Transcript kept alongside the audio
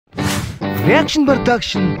Reaction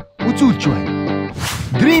Production үзүүлж байна.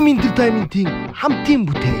 Dream Entertainment-ийн хамтын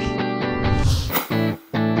бүтээл.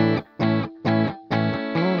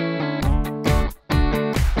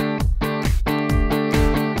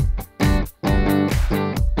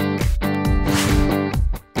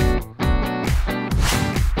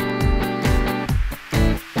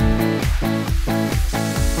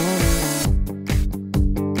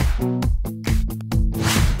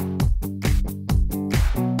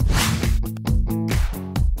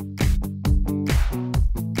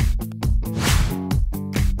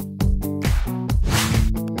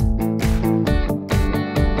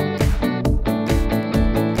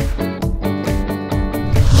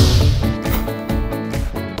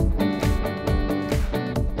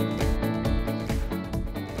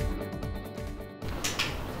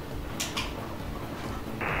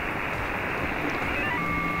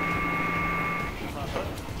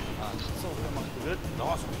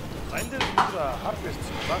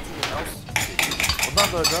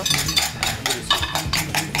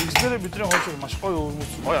 бидний хоолойг маш гоё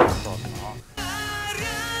өрмөс гоё авсан байна.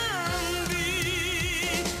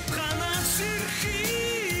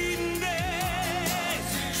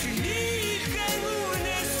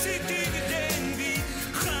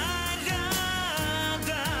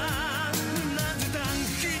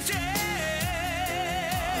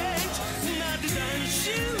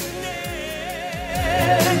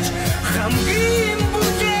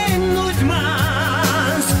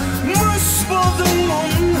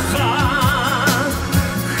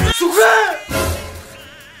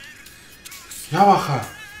 Явааха.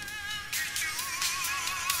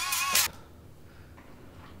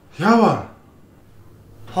 Яваа.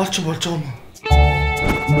 Хоолч болж байгаа юм уу?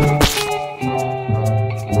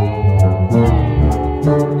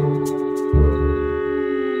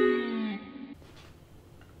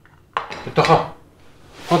 Өтөхөө.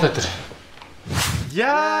 Хоол өтер.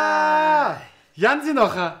 Янз нь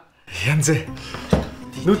баха. Янз.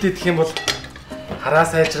 Нүд идэх юм бол хараа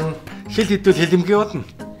сайжрна, хэл хэдвэл хэлэмгээ бодно.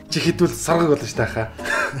 Чи хэдвэл саргаг болно ш таахаа.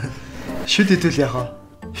 Шүд хэдвэл яхаа.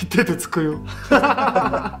 Хитэд үзэхгүй юу?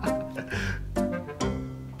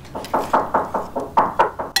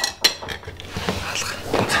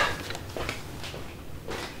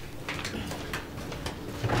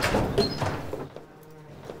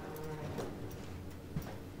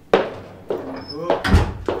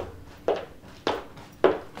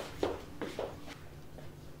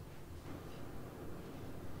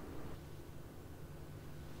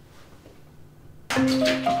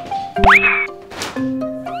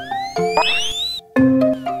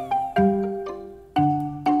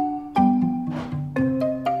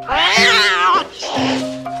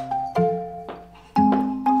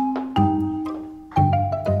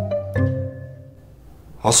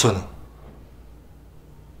 Олсон уу?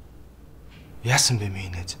 Яасан бэ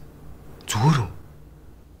минийз? Зүгээр үү?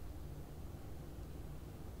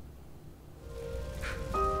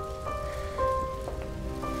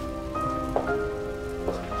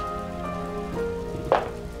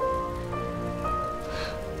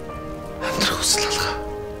 Амтрах хүсэл алгаа.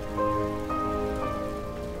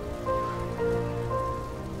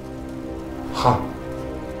 Ха.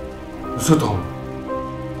 Өсөд байгаа юм.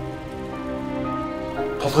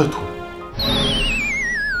 Толгой түү.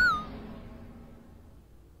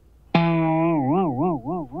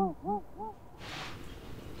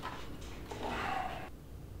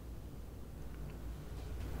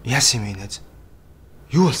 Яасан юм нэ?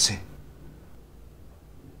 Юу болсон юм?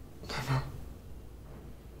 Танаа.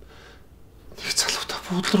 Нэг залуутай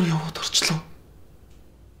буудал руу яваад орчлоо.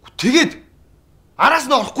 Тэгээд араас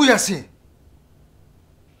нь орохгүй яасан юм?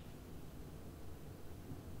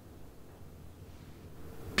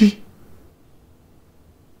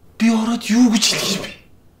 Би ороод юу гэж хэлэх юм бэ?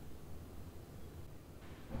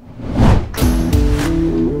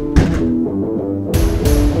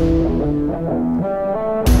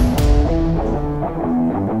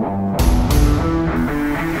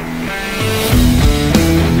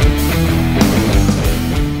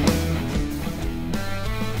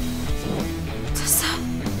 Tsasaa.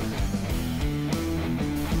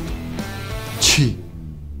 Чи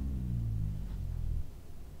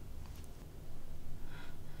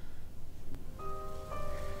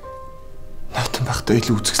багтаа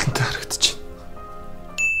илүү үзэсгэлэнтэй харагдаж байна.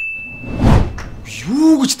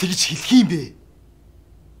 Юу гэж тэгж хэлэх юм бэ?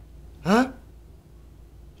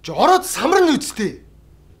 Чи ороод самарна үсттэй.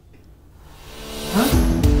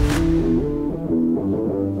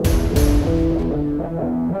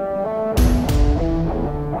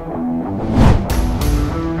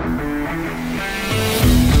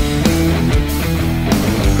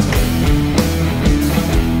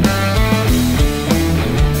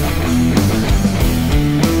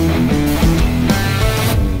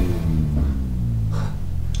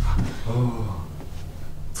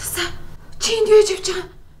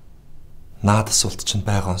 наад асуулт чинь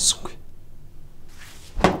байгаа онсонгүй.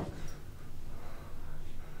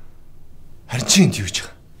 Харин чи энд юу хийж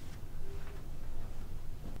байгаа?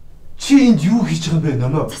 Чи энд юу хийж байгаа юм бэ,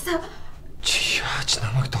 намаа? Тасаа. Чи яаж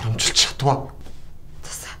намайг доромжилж чадваа?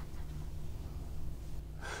 Тасаа.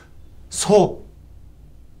 Суу.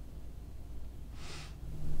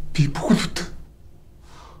 Би бүхэлд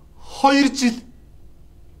 2 жил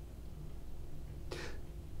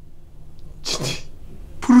чиний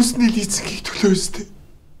Брюсний лизингийг төлөө өстэй.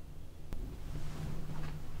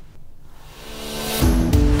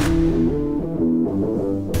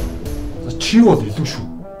 Чи бол илүү шүү.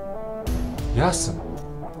 Яасан?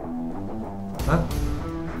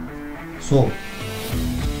 Суу.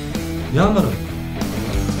 Ямар?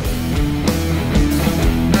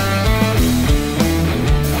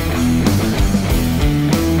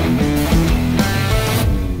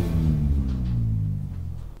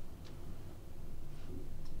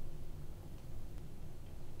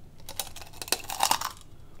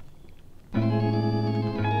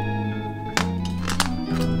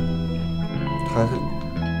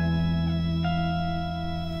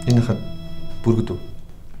 Энэ хат бүргэд үү?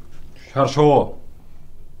 Шар шуу.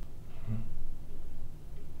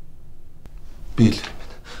 Би л.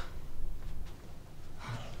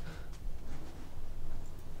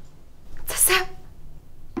 Тасаа.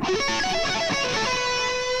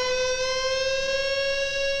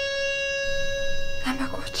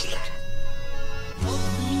 Намайг уучлаарай.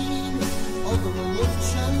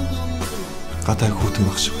 Гадаа хүүтэн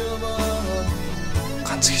баг шиг.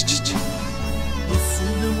 Ганц хичээж.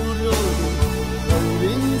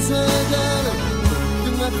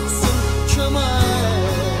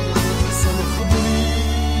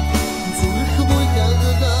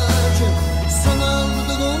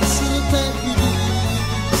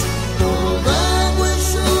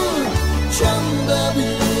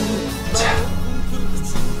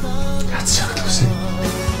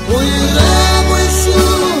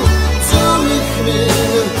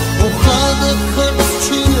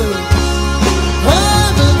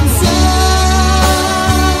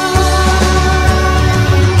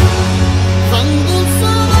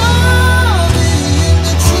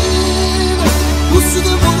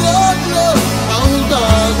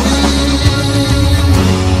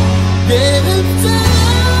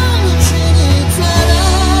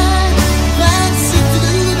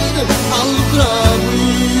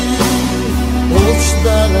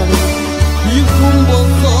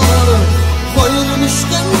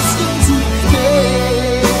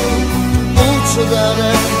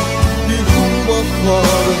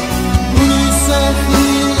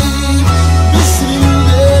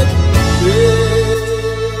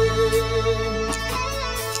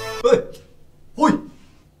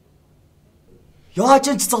 Яаж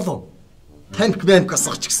ч залуу. Танк бэмк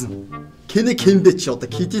асгач гисэн. Кэнэ кэмдэ чи одоо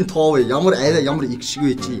кидийн тоо вэ? Ямар арай ямар их шиг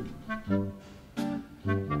вэ чи?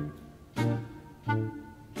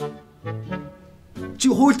 Чи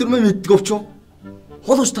хууль дүрмээ мэддэг өвч үү?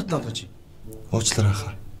 Холооч татнаад байгаа чи. Уучлаарай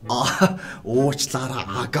хаа. Уучлаарай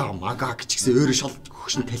ага мага гिचгсэн өөрөө шал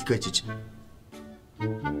хөгшин талхи байж ич.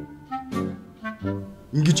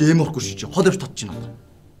 Ингиж эморхгүй шүү чи. Хол явж татчих надад.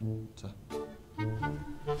 За.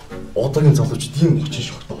 Одоогийн залуучууд ийм хүчин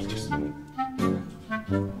шогтой болж ирсэн.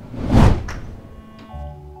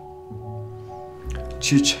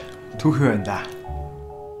 Чич түүхий байна да.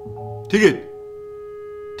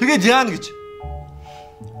 Тэгээд яана гэж.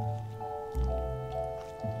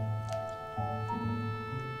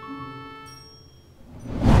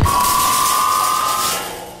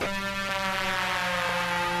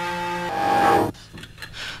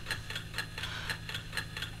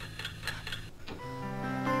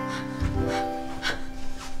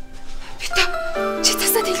 Чи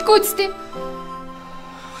тасаад хэлэхгүй үстэй.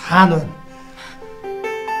 Хаана вэ?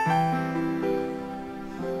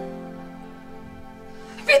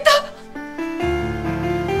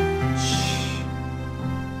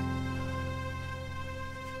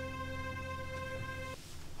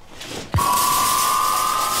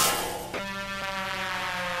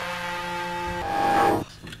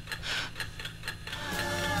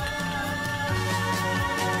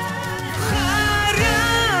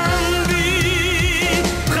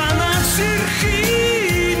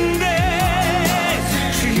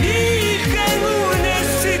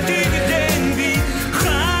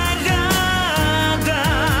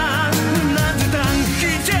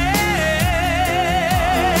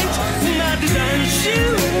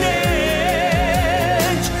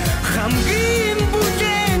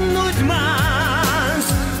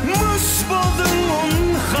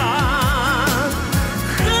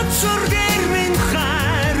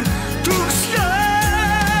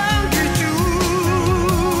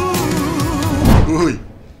 Ой.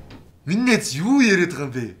 Минийз юу яриад байгаа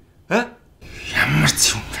юм бэ? Аа? Ямар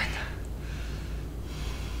ч юм байна.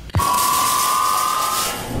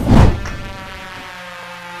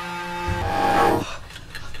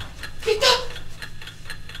 Битэ.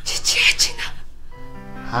 Чи яаж ийна?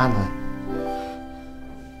 Хаана?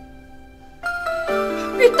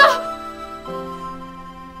 Битэ.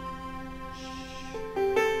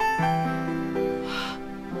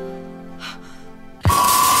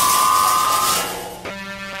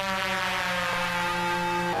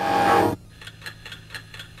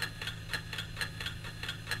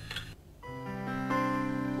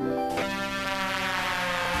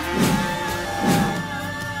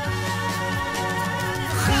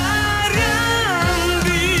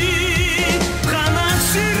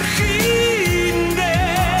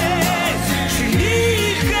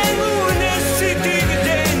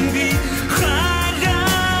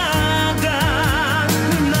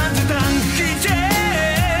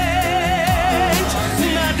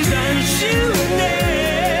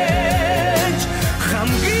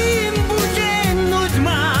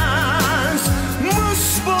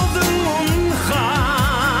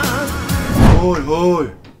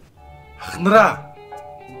 Ой. Ахнараа.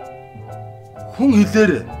 Хүн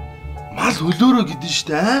хэлээр мал хөлөөрөө гэдэн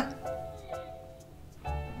штэ аа?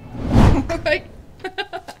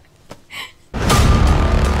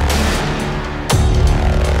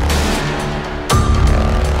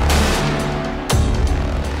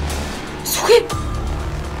 Сүхэ.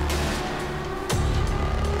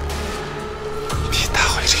 Би та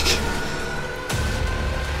хоёрыг.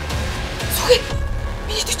 Сүхэ.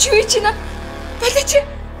 Миний төч юу хийж байна? Балаач.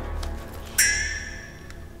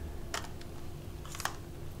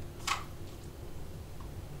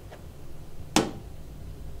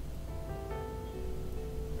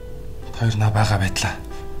 Хоёр на бага байдлаа.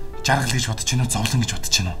 Жаргал гэж бодож гинөө, зовлон гэж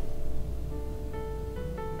бодож гинөө.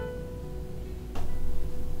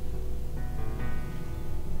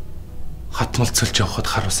 Хатмал цөлж явхад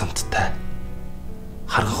хар ус амттай.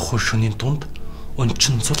 Харгахгүй шөнийн дунд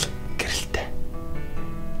өнчин цул гэрэлтэй.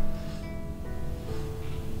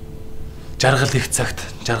 Жаргал их цагт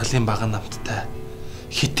жаргалын бага намттай.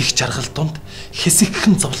 Хит их жаргал дунд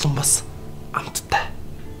хэсэгхэн зовлон бас амттай.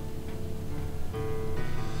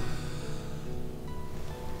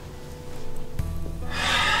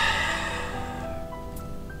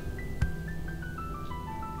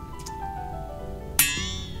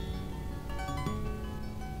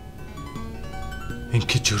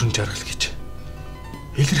 Ингэж өрн жаргал гэж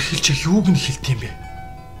илэрхийлж юуг нь хэлт юм бэ?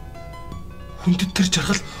 Хүндэд тэр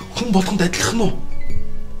жаргал хүн болгонд адилхан уу?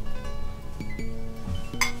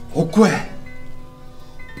 Үгүй.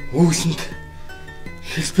 Өглөнд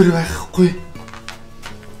хэлбэр байхгүй.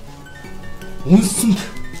 Үнсэнд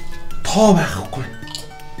тоо байхгүй.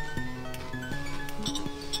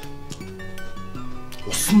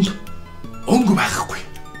 Усанд өнгө байхгүй.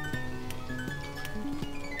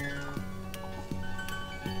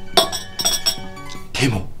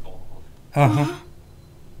 Тийм үү? Ааха.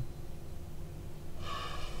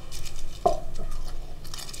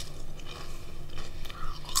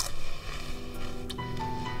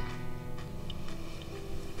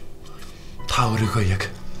 Та өөрийгөө яг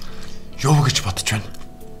юу гэж бодож байна?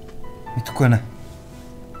 Мэдэхгүй байна.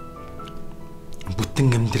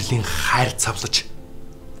 Бүтэн амьдралын хайр цавлаж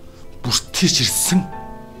бүртгэж ирсэн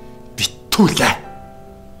битүүлээ.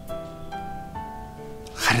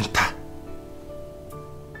 Харин та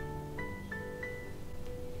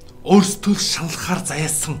өөрсдөө шаналхаар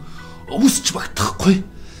заяасан өвсч багтахгүй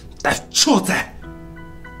давчуу зай.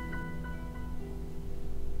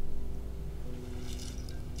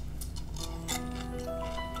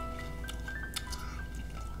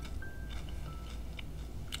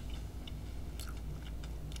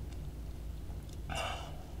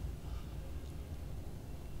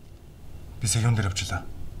 Би саяхан дээр авчлаа.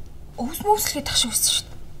 Өвс мөвслэхэд тах шиг өссөн шүү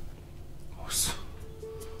дээ.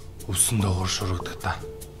 Өвсөн доогор шурагдаг та.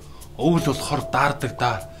 Өвөл болохоор даардаг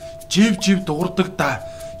да. Жив дуурдаг да.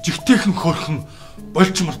 Жигтэйхэн хөөрхөн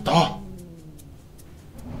болчмор доо.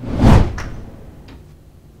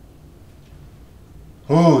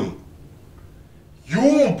 Ой.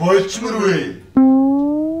 Юу болчмор вэ?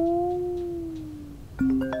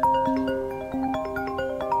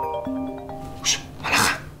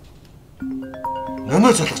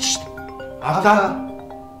 Намайг залгаж шít. Авда.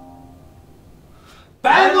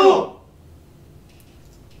 Байна уу?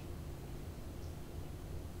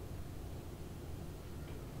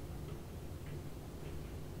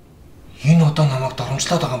 Энэ одоо намайг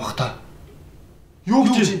доромжлоод байгаа юм бах та. Юу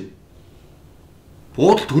гэж?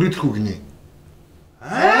 Буудал төрөдөрхүү гинэ.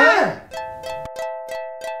 Аа!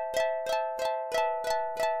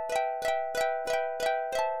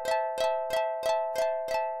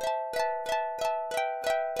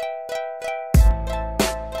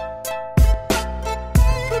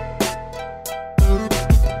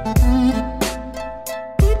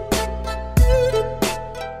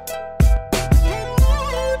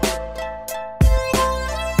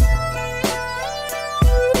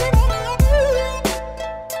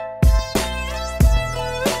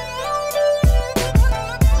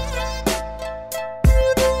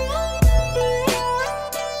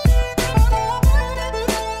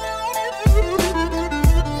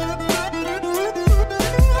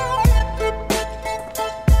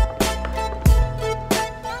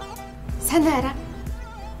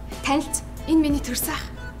 танилц. Энэ миний төрсөн ах.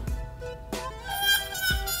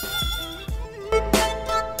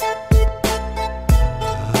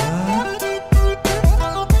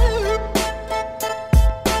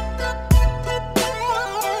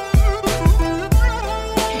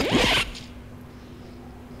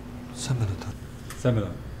 Сайн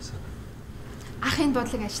байна. Ах энэ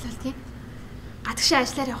бодлыг ажиллаултыг. Гадагшаа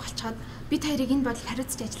ажиллаар явах болчоод бид хоёрыг энэ бодлыг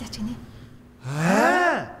хариуцж ажиллаач гинэ.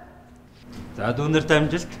 За дүүнэртэй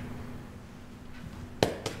амжилт.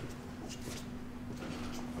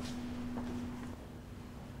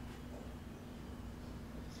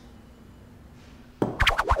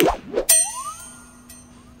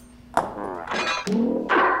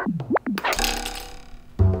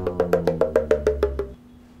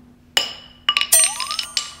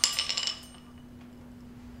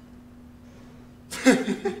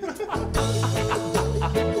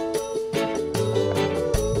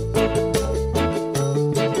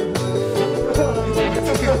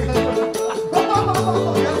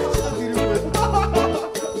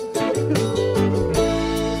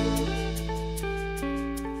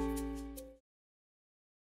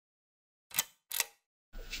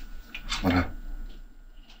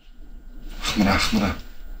 Ахмараа.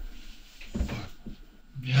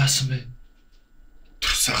 Яасан бэ?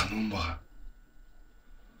 Тусах юм бага.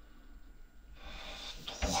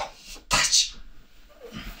 Тач.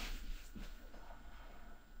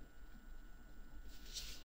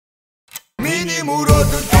 Миний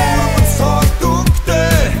мөрөд дөрвөн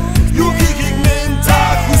согтugтэй. Юу хийх мэн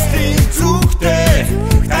цаах хүслийн зүгтэй.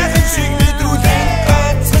 Дахин шиг мэдрүүлэн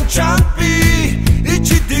ганцхан чамд би.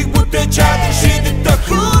 Ичдэг бүтэ чадах шидэт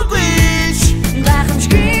тохиолгүй.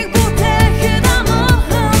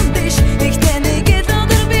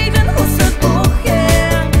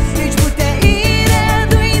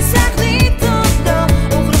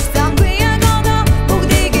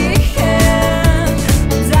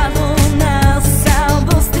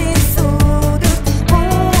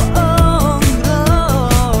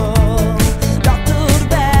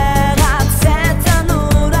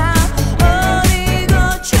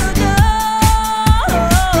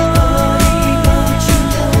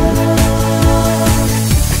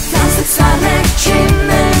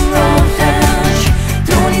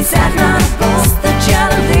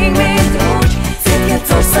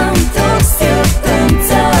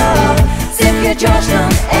 Just